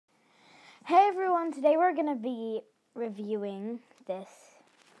Hey everyone, today we're going to be reviewing this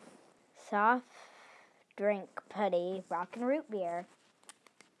soft drink putty Rockin root beer.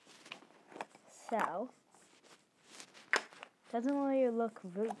 So, doesn't really look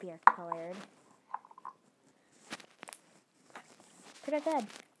root beer colored. Pretty good.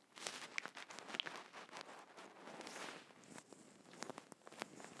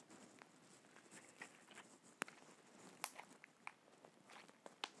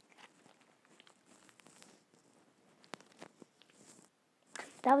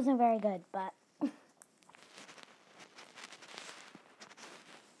 That wasn't very good, but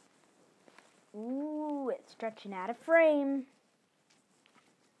ooh, it's stretching out of frame.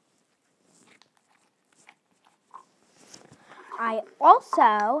 I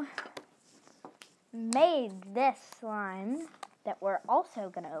also made this slime that we're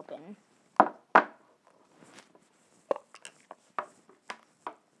also going to open.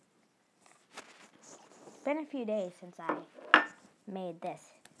 It's been a few days since I made this.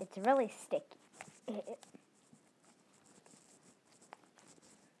 It's really sticky.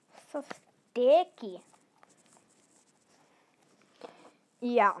 So sticky.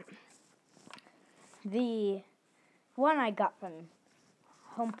 Yeah. The one I got from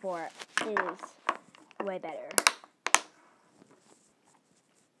Homeport is way better.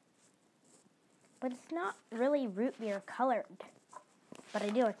 But it's not really root beer colored. But I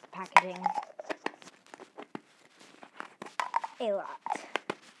do like the packaging a lot.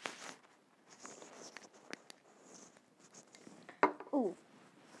 Ooh,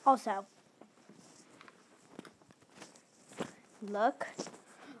 also, look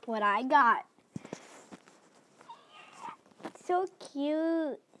what I got. It's so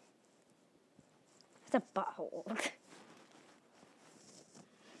cute. It's a butthole.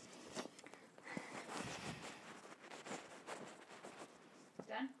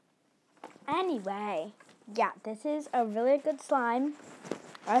 Done? Anyway, yeah, this is a really good slime.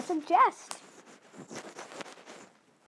 I suggest